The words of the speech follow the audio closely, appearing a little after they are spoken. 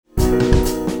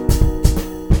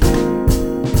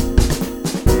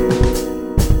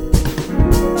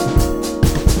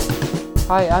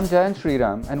Hi, I'm Jayant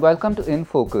Sriram and welcome to In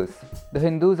Focus, the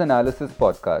Hindus Analysis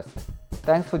podcast.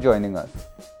 Thanks for joining us.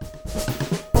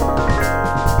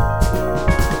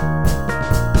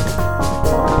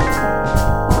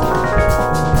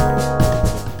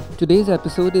 Today's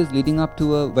episode is leading up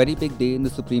to a very big day in the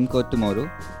Supreme Court tomorrow,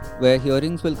 where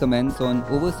hearings will commence on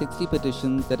over 60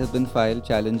 petitions that have been filed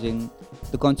challenging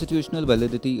the constitutional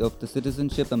validity of the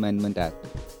Citizenship Amendment Act.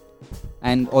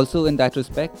 And also in that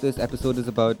respect, this episode is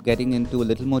about getting into a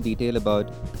little more detail about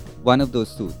one of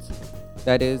those suits.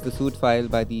 That is, the suit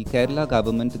filed by the Kerala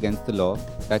government against the law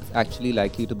that's actually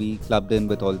likely to be clubbed in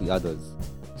with all the others.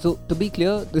 So, to be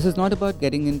clear, this is not about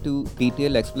getting into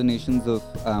detailed explanations of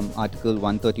Article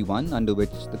 131 under which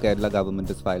the Kerala government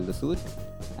has filed the suit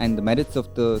and the merits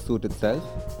of the suit itself.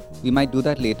 We might do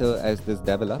that later as this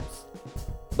develops.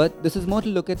 But this is more to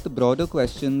look at the broader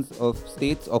questions of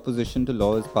states' opposition to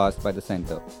laws passed by the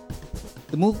centre.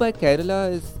 The move by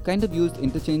Kerala is kind of used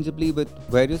interchangeably with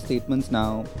various statements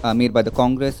now made by the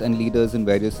Congress and leaders in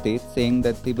various states saying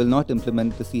that they will not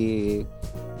implement the CAA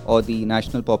or the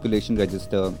National Population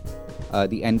Register,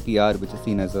 the NPR, which is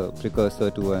seen as a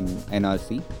precursor to an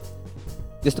NRC.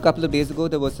 Just a couple of days ago,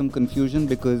 there was some confusion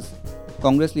because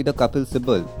Congress leader Kapil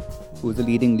Sibal, who is a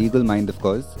leading legal mind of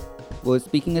course, was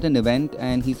speaking at an event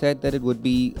and he said that it would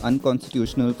be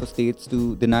unconstitutional for states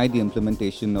to deny the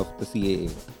implementation of the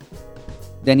CAA.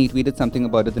 Then he tweeted something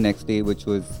about it the next day which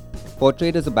was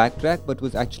portrayed as a backtrack but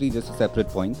was actually just a separate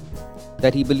point,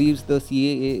 that he believes the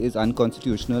CAA is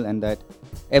unconstitutional and that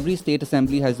every state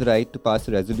assembly has the right to pass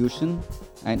a resolution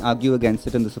and argue against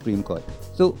it in the Supreme Court.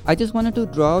 So I just wanted to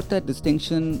draw out that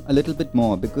distinction a little bit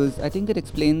more because I think it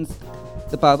explains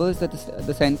the powers that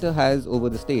the centre has over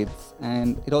the states,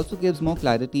 and it also gives more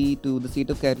clarity to the state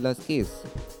of Kerala's case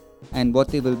and what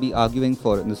they will be arguing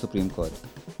for in the Supreme Court.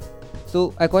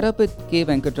 So I caught up with K.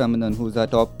 Venkatramanan, who's our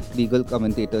top legal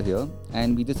commentator here,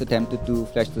 and we just attempted to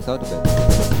flesh this out a bit.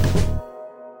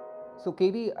 So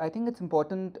KV, I think it's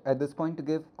important at this point to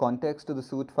give context to the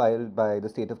suit filed by the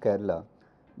state of Kerala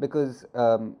because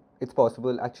it's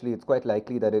possible, actually it's quite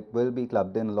likely that it will be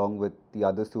clubbed in along with the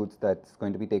other suits that's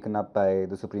going to be taken up by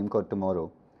the Supreme Court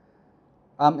tomorrow.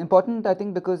 Important I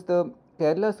think because the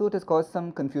Kerala suit has caused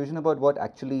some confusion about what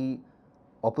actually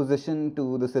opposition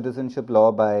to the citizenship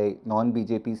law by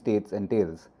non-BJP states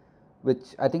entails,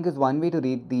 which I think is one way to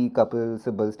read the Kapil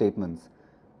Sibal statements.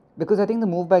 Because I think the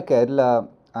move by Kerala,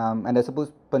 and I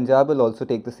suppose Punjab will also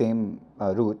take the same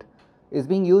route, is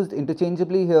being used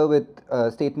interchangeably here with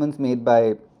statements made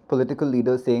by political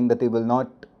leaders saying that they will not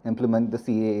implement the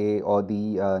CAA or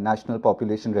the National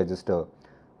Population Register,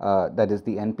 that is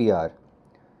the NPR.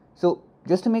 So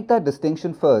just to make that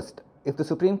distinction first, if the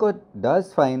Supreme Court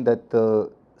does find that the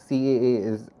CAA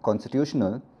is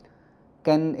constitutional,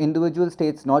 can individual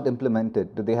states not implement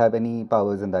it? Do they have any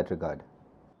powers in that regard?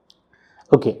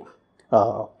 Okay.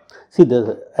 See,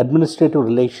 the administrative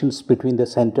relations between the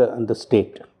centre and the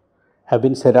state have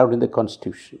been set out in the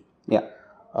Constitution. Yeah.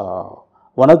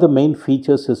 One of the main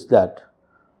features is that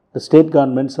the state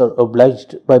governments are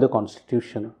obliged by the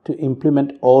Constitution to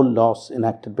implement all laws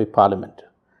enacted by Parliament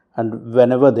and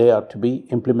whenever they are to be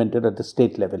implemented at the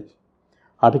state level.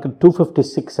 Article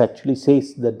 256 actually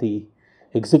says that the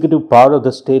executive power of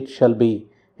the state shall be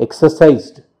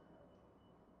exercised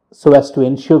so as to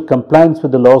ensure compliance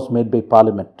with the laws made by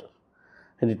Parliament.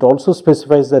 And it also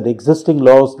specifies that existing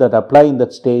laws that apply in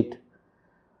that state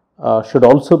should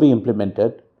also be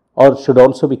implemented or should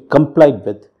also be complied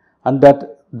with, and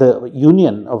that the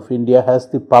Union of India has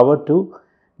the power to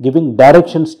giving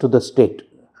directions to the state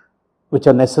which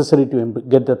are necessary to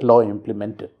get that law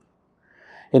implemented.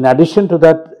 In addition to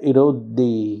that,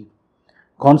 the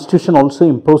Constitution also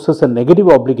imposes a negative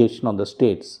obligation on the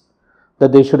states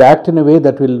that they should act in a way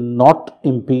that will not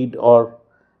impede or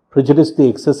prejudice the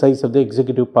exercise of the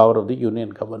executive power of the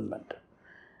Union government.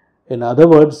 In other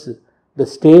words, the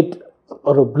state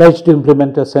are obliged to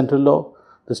implement a central law.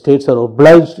 The states are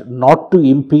obliged not to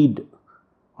impede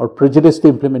or prejudice the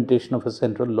implementation of a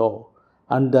central law,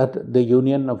 and that the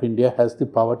Union of India has the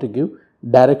power to give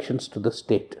directions to the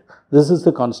state. This is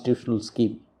the constitutional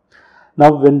scheme.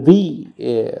 Now, when we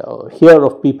hear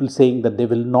of people saying that they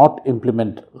will not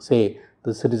implement, say,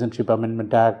 the Citizenship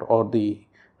Amendment Act or the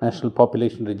National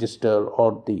Population Register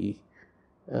or the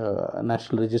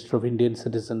National Register of Indian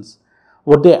Citizens,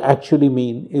 what they actually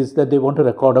mean is that they want to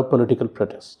record a political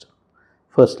protest,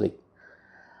 firstly.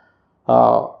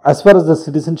 As far as the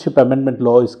Citizenship Amendment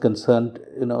Law is concerned,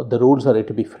 the rules are yet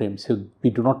to be framed. So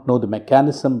we do not know the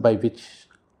mechanism by which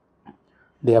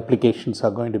the applications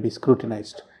are going to be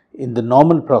scrutinized. In the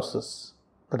normal process,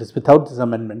 that is without this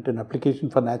amendment, an application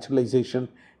for naturalization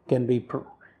can be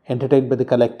entertained by the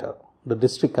collector, the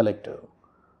district collector,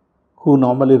 who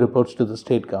normally reports to the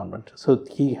state government. So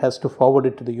he has to forward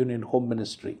it to the Union Home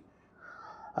Ministry.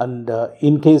 And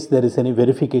in case there is any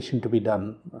verification to be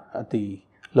done at the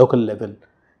local level,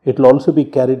 it will also be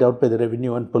carried out by the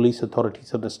revenue and police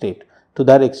authorities of the state. To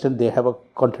that extent, they have a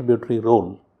contributory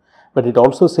role. But it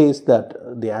also says that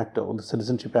the Act, or the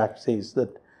Citizenship Act, says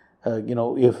that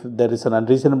if there is an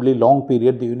unreasonably long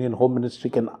period, the Union Home Ministry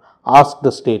can ask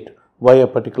the state why a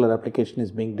particular application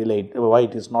is being delayed, why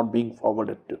it is not being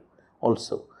forwarded to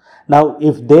also. Now,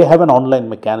 if they have an online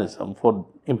mechanism for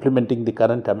implementing the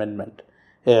current amendment,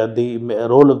 the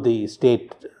role of the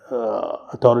state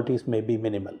authorities may be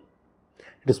minimal.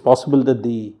 It is possible that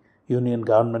the union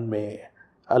government may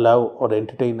allow or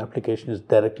entertain applications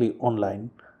directly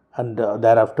online and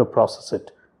thereafter process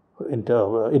it.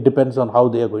 It depends on how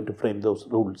they are going to frame those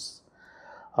rules.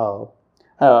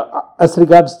 As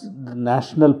regards the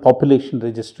National Population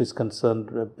Registry is concerned,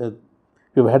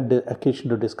 we've had the occasion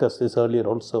to discuss this earlier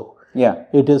also. Yeah.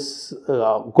 It is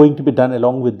going to be done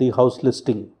along with the house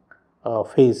listing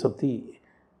phase of the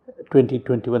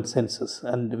 2021 census,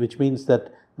 and which means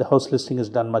that the house listing is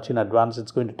done much in advance.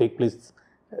 It's going to take place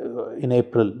in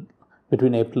April,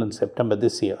 between April and September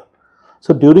this year.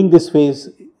 So during this phase,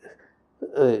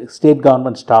 state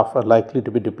government staff are likely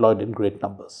to be deployed in great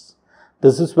numbers.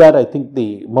 This is where I think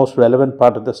the most relevant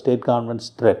part of the state government's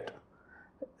threat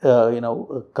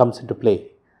comes into play.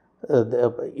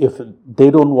 If they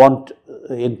don't want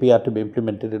NPR to be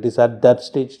implemented, it is at that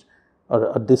stage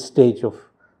or at this stage of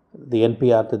the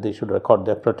NPR that they should record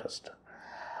their protest.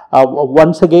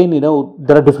 Once again,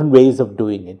 there are different ways of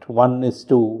doing it. One is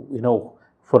to,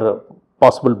 for a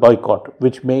possible boycott,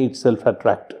 which may itself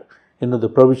attract, the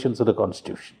provisions of the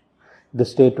Constitution. The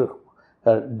state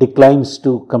declines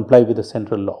to comply with the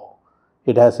central law.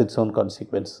 It has its own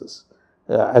consequences.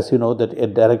 As you know, that a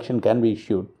direction can be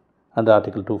issued under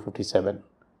Article 257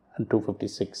 and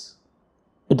 256.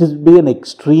 It will be an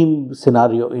extreme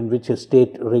scenario in which a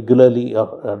state regularly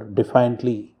or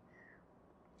defiantly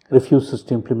refuses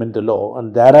to implement the law,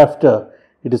 and thereafter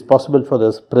it is possible for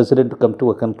the president to come to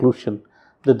a conclusion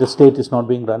that the state is not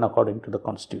being run according to the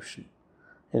Constitution.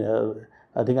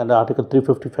 I think under Article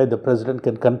 355, the president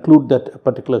can conclude that a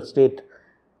particular state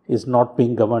is not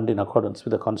being governed in accordance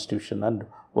with the Constitution, and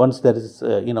once there is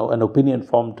an opinion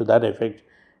formed to that effect,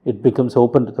 it becomes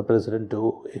open to the president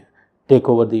to take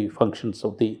over the functions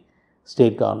of the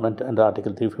state government under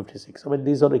Article 356. I mean,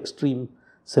 these are extreme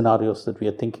scenarios that we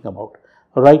are thinking about.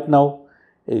 Right now,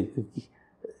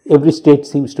 every state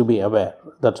seems to be aware.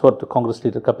 That's what the Congress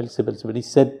leader Kapil Sibal, when he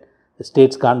said the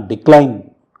states can't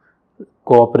decline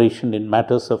cooperation in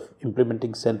matters of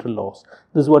implementing central laws.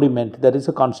 This is what he meant. There is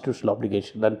a constitutional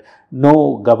obligation, and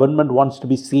no government wants to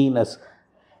be seen as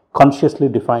consciously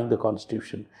defying the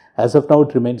Constitution. As of now,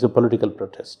 it remains a political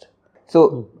protest.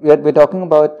 So we're talking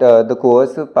about the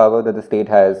coercive power that the state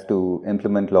has to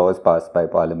implement laws passed by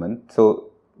Parliament.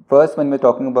 So first, when we're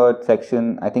talking about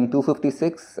section, I think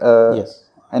 256 yes.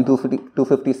 and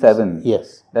 257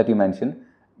 yes. that you mentioned,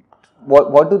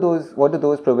 what do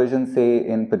those provisions say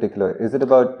in particular? Is it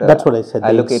about that's what I said,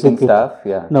 allocating staff?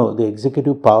 Yeah. No, the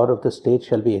executive power of the state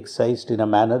shall be exercised in a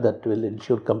manner that will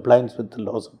ensure compliance with the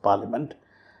laws of Parliament,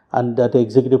 and that the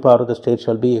executive power of the state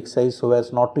shall be exercised so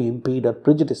as not to impede or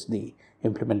prejudice the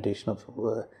implementation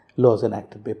of laws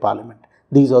enacted by Parliament.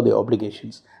 These are the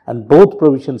obligations, and both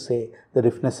provisions say that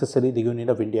if necessary, the Union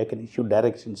of India can issue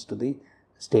directions to the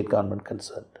state government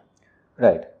concerned.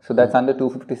 Right. So that's under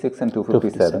 256 and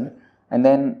 257. And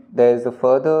then there's a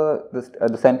further,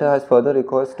 the centre has further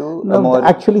recourse to more.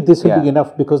 Actually, this will be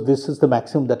enough, because this is the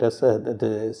maximum that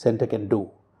the centre can do.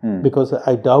 Because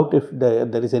I doubt if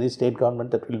there is any state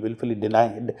government that will willfully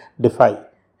defy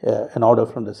an order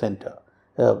from the centre.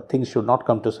 Things should not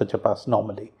come to such a pass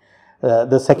normally.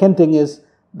 The second thing is,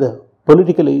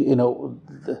 politically,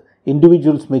 the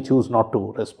individuals may choose not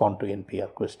to respond to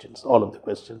NPR questions, all of the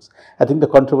questions. I think the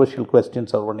controversial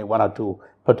questions are only one or two,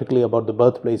 particularly about the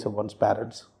birthplace of one's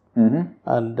parents,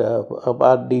 and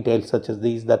about details such as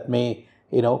these that may,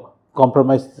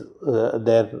 compromise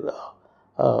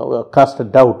cast a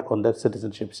doubt on their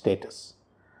citizenship status.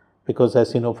 Because,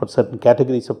 as you know, for certain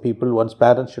categories of people, one's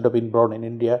parents should have been born in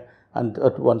India, and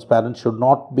one's parents should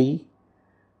not be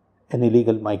an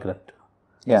illegal migrant.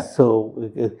 Yeah. So,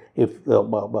 if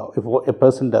a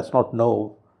person does not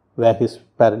know where his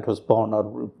parent was born or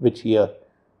which year,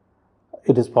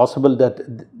 it is possible that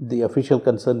the official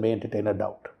concern may entertain a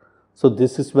doubt. So,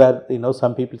 this is where,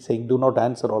 some people saying do not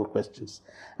answer all questions,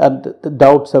 and the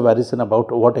doubts have arisen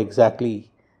about what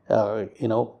exactly,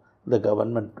 the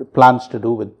government plans to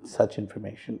do with such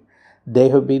information. they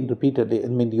have been repeatedly, I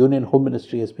mean, the Union Home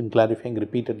Ministry has been clarifying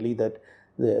repeatedly that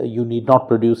you need not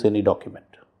produce any document,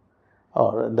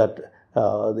 or that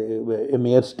a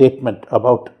mere statement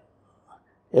about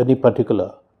any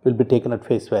particular will be taken at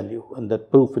face value, and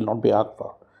that proof will not be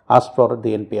asked for at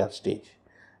the NPR stage.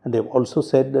 And they've also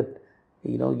said that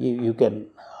you can,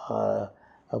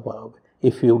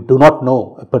 if you do not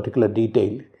know a particular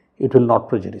detail, it will not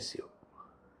prejudice you.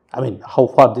 I mean, how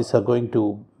far these are going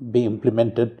to be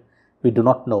implemented, we do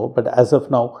not know. But as of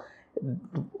now,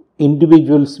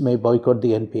 individuals may boycott the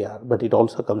NPR, but it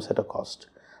also comes at a cost.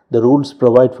 The rules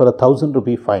provide for a 1,000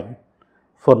 rupee fine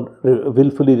for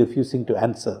willfully refusing to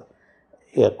answer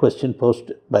a question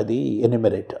posed by the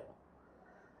enumerator.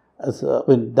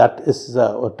 That is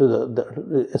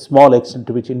to a small extent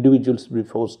to which individuals will be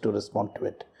forced to respond to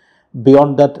it.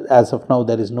 Beyond that, as of now,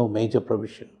 there is no major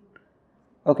provision.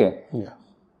 Okay. Yeah.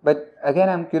 But again,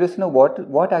 I'm curious to know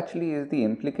what actually is the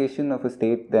implication of a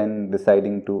state then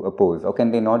deciding to oppose, or can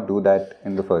they not do that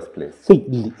in the first place?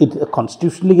 See,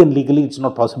 constitutionally and legally, it's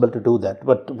not possible to do that.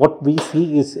 But what we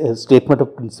see is a statement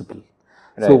of principle.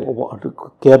 Right. So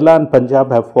Kerala and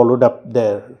Punjab have followed up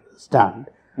their stand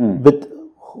with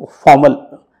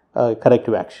formal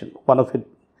corrective action. One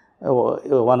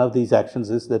of these actions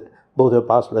is that both have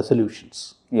passed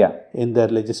resolutions in their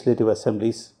legislative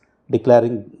assemblies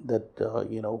declaring that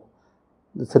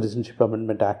the Citizenship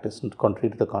Amendment Act is contrary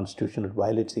to the Constitution, it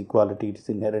violates equality, it is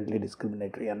inherently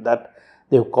discriminatory, and that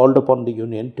they have called upon the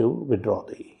Union to withdraw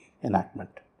the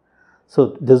enactment.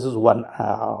 So this is one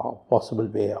possible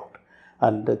way out.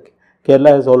 And Kerala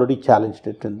has already challenged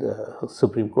it in the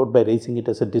Supreme Court by raising it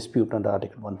as a dispute under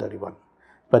Article 131.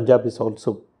 Punjab is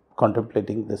also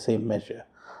contemplating the same measure.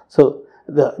 So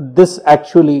this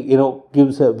actually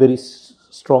gives a very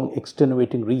strong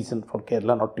extenuating reason for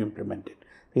Kerala not to implement it.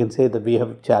 They can say that we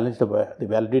have challenged the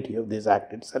validity of this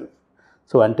act itself.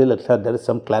 So until there is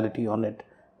some clarity on it,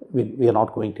 we are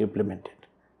not going to implement it.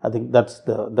 I think that's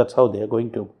how they are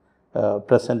going to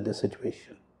present the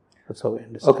situation. That's how I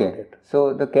understand it.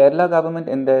 So the Kerala government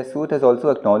in their suit has also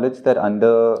acknowledged that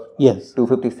under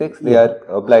 256 they are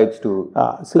obliged to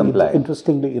comply.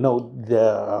 Interestingly,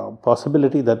 the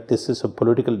possibility that this is a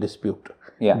political dispute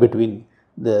between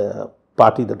the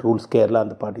party that rules Kerala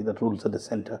and the party that rules at the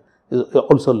center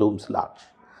also looms large.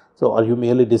 So are you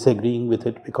merely disagreeing with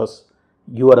it because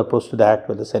you are opposed to the act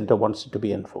where the center wants it to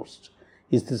be enforced?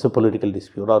 Is this a political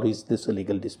dispute or is this a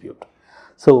legal dispute?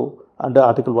 So under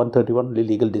Article 131,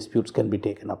 legal disputes can be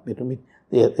taken up. I mean,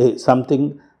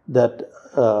 something that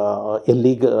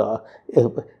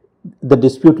the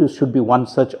dispute should be one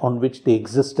such on which the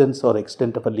existence or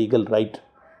extent of a legal right,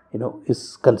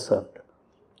 is concerned.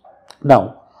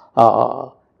 Now,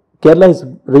 Kerala is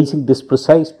raising this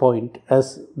precise point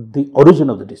as the origin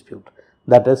of the dispute.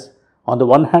 That is, on the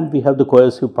one hand, we have the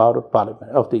coercive power of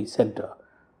Parliament, of the centre,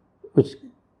 which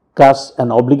casts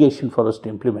an obligation for us to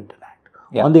implement an act.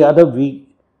 On the other, we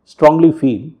strongly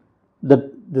feel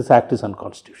that this act is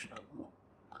unconstitutional.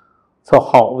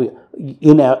 So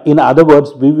in other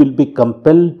words, we will be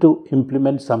compelled to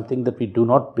implement something that we do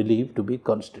not believe to be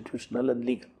constitutional and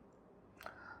legal.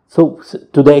 So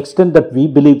to the extent that we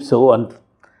believe so, and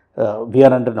we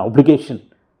are under an obligation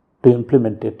to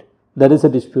implement it, there is a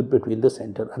dispute between the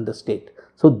centre and the state.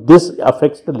 So this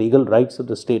affects the legal rights of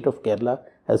the state of Kerala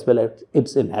as well as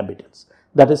its inhabitants.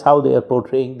 That is how they are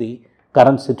portraying the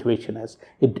current situation as.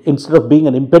 Instead of being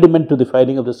an impediment to the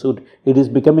filing of the suit, it is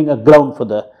becoming a ground for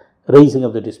the raising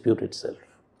of the dispute itself.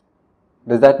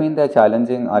 Does that mean they are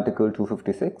challenging Article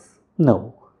 256?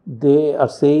 No. They are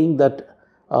saying that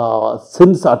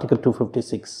since Article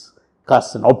 256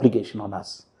 casts an obligation on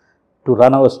us to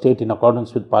run our state in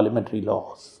accordance with parliamentary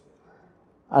laws,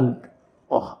 and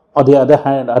on the other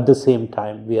hand, at the same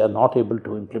time, we are not able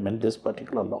to implement this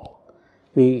particular law,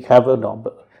 we have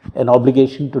an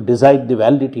obligation to decide the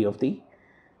validity of the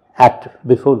act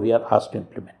before we are asked to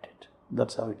implement it.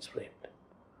 That's how it's framed.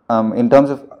 In terms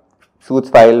of suits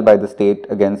filed by the state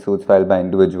against suits filed by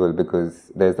individual,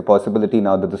 because there's the possibility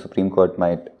now that the Supreme Court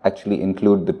might actually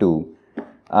include the two.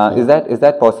 Is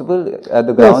that possible? Are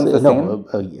the grounds the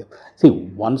same? See,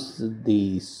 once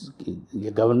the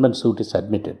government suit is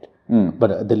admitted,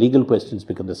 but the legal questions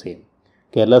become the same.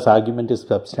 Kerala's argument is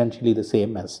substantially the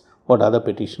same as what other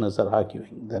petitioners are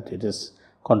arguing, that it is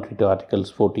contrary to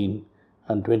Articles 14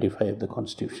 and 25 of the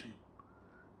Constitution.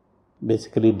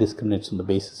 Basically, it discriminates on the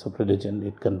basis of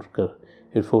religion.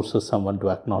 It forces someone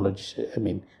to acknowledge,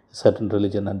 a certain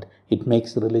religion, and it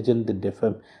makes religion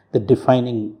the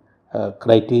defining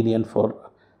criterion for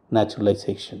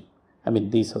naturalization.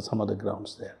 These are some of the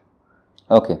grounds there.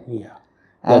 Okay. Yeah.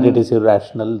 that it is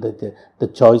irrational, that the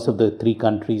choice of the three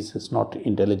countries is not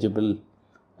intelligible,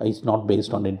 is not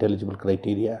based on intelligible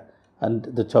criteria, and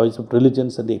the choice of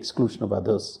religions and the exclusion of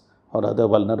others or other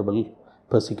vulnerable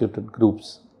persecuted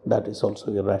groups, that is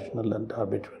also irrational and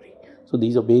arbitrary. So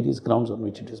these are various grounds on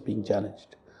which it is being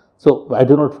challenged. So I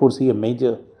do not foresee a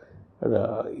major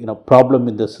problem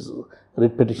in this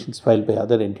writ petitions filed by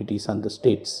other entities and the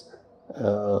states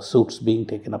suits being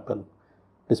taken up and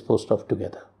disposed of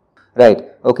together.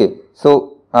 Right. Okay.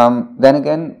 So then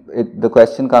again, the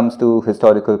question comes to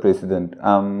historical precedent.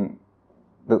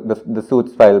 The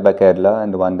suits filed by Kerala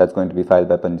and the one that's going to be filed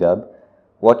by Punjab.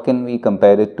 What can we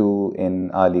compare it to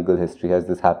in our legal history? Has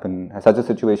this happened? Has such a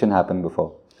situation happened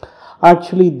before?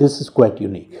 Actually, this is quite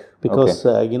unique because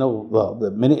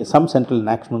some central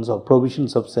enactments or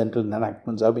provisions of central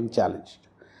enactments have been challenged,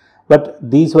 but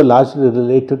these were largely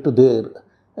related to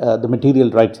the material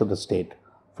rights of the state.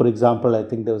 For example, I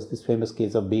think there was this famous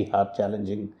case of Bihar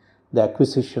challenging the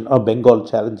acquisition, or Bengal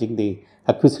challenging the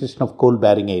acquisition of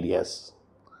coal-bearing areas.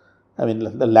 I mean,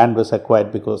 the land was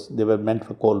acquired because they were meant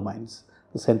for coal mines.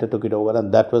 The center took it over,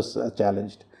 and that was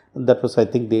challenged. And that was, I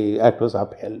think, the act was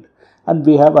upheld. And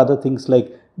we have other things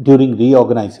like during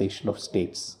reorganization of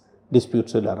states,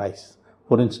 disputes will arise.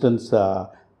 For instance,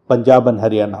 Punjab and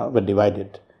Haryana were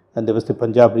divided, and there was the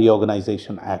Punjab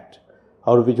Reorganization Act,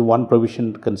 out of which one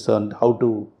provision concerned how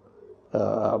to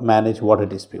manage water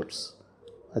disputes.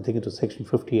 I think it was Section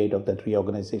 58 of that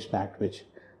Reorganization Act, which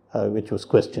was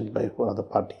questioned by one of the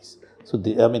parties. So,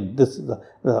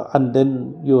 and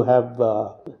then you have,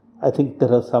 I think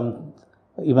there are some,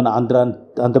 even Andhra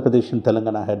Pradesh and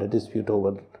Telangana had a dispute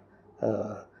over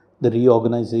the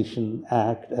Reorganization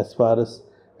Act as far as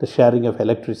the sharing of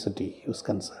electricity was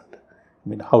concerned. I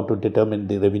mean, how to determine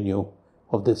the revenue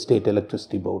of the state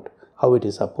electricity board, how it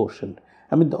is apportioned.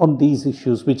 I mean, on these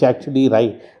issues, which actually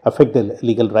affect the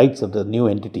legal rights of the new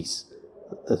entities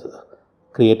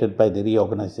created by the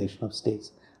reorganization of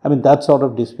states. I mean, that sort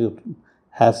of dispute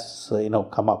has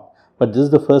come up. But this is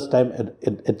the first time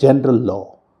a general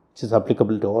law, which is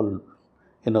applicable to all,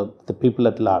 the people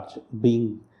at large,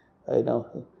 being,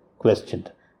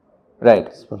 questioned. Right.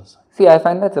 See, I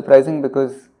find that surprising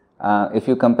because if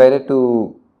you compare it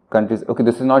to countries, okay,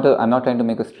 this is not I'm not trying to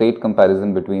make a straight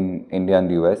comparison between India and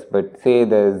the US, but say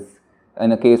there's,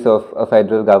 in a case of a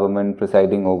federal government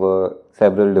presiding over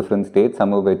several different states,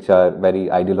 some of which are very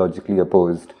ideologically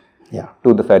opposed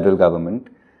to the federal government.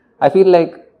 I feel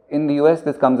like in the US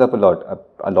this comes up a lot.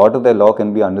 A lot of their law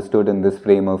can be understood in this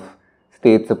frame of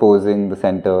states opposing the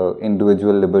center,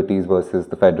 individual liberties versus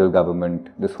the federal government,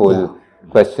 this whole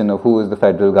question of who is the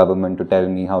federal government to tell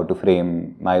me how to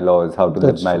frame my laws, how to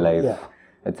live my life,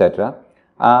 etc.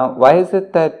 Why is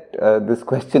it that this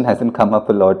question hasn't come up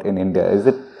a lot in India? Is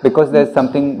it because there's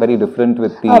something very different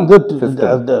with the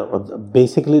system?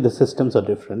 Basically, the systems are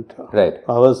different. Right.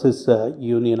 Ours is a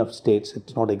union of states.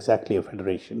 It's not exactly a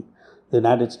federation. The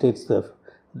United States,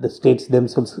 the states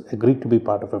themselves agreed to be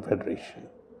part of a federation.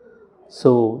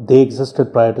 So they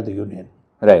existed prior to the union.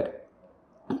 Right.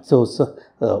 So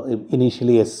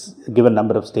initially, a given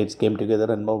number of states came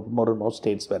together, and more and more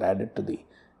states were added to the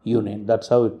union. That's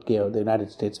how it came. The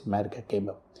United States of America came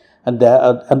up, and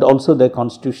also their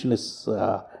constitution is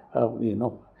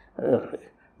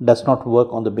does not work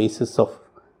on the basis of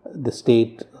the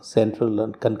state, central,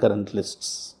 and concurrent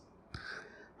lists.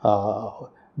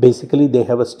 Basically, they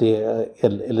have a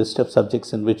list of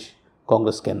subjects in which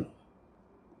Congress can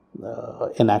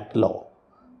enact law.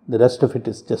 The rest of it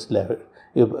is just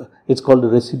it's called the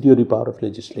residuary power of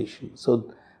legislation.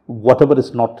 So whatever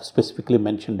is not specifically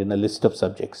mentioned in a list of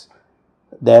subjects,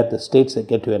 there the states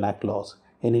get to enact laws.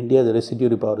 In India, the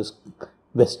residuary power is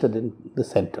vested in the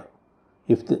center.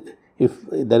 If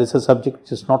there is a subject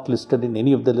which is not listed in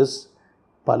any of the lists,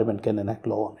 Parliament can enact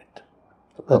law on it,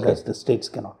 whereas the states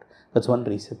cannot. That's one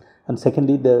reason. And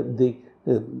secondly, the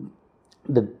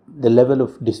level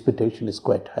of disputation is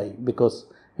quite high because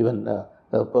even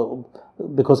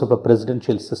because of a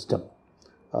presidential system.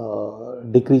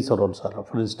 Decrees are also,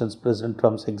 for instance, President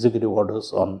Trump's executive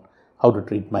orders on how to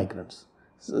treat migrants.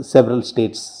 Several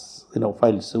states,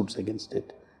 filed suits against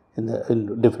it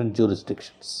in different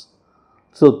jurisdictions.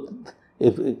 So,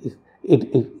 if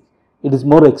it is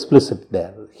more explicit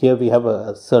there. Here we have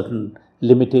a certain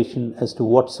limitation as to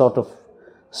what sort of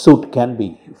suit can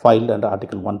be filed under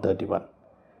Article 131.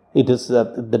 It is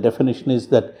the definition is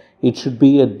that it should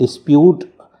be a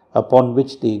dispute upon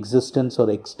which the existence or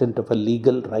extent of a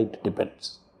legal right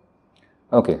depends.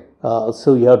 Okay.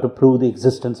 So you have to prove the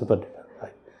existence of a legal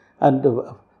right, and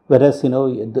whereas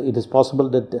it is possible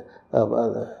that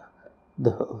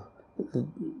the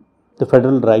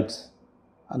federal rights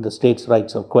and the states'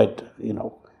 rights are quite,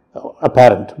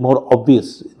 apparent, more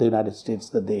obvious in the United States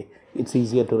that it's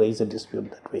easier to raise a dispute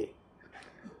that way.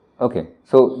 Okay,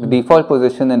 so the default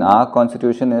position in our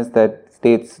constitution is that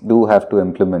states do have to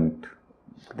implement.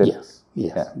 Yes,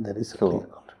 there is a clear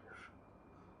contribution.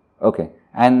 Okay,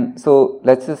 and so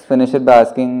let's just finish it by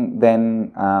asking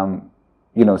then,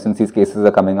 since these cases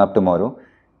are coming up tomorrow,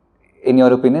 in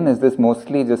your opinion, is this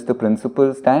mostly just a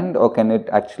principle stand, or can it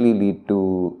actually lead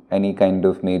to any kind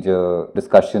of major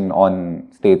discussion on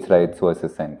states' rights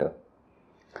versus center?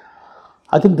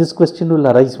 I think this question will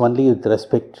arise only with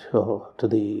respect to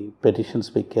the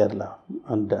petitions by Kerala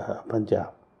and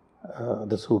Punjab,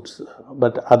 the suits.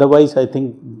 But otherwise, I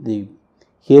think the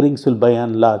hearings will by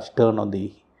and large turn on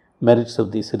the merits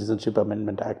of the Citizenship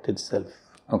Amendment Act itself.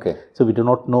 Okay. So we do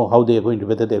not know how they are going to,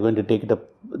 whether they are going to take it up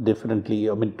differently,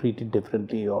 treat it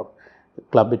differently, or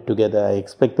club it together. I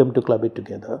expect them to club it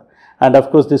together. And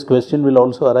of course, this question will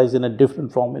also arise in a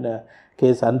different form in a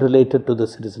case unrelated to the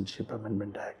Citizenship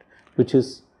Amendment Act, which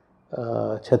is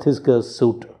Chhattisgarh's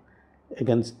suit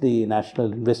against the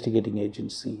National Investigation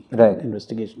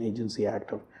Agency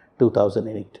Act of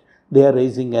 2008. They are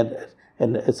raising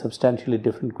a substantially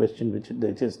different question,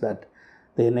 which is that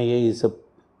the NIA is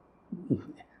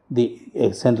the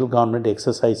central government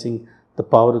exercising the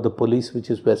power of the police, which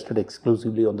is vested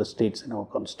exclusively on the states in our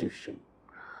constitution.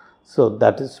 So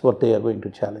that is what they are going to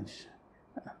challenge.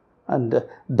 And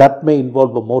that may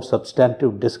involve a more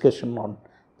substantive discussion on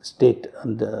state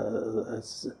and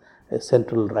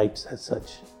central rights as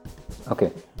such.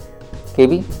 Okay.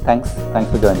 KB, thanks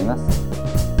for joining us.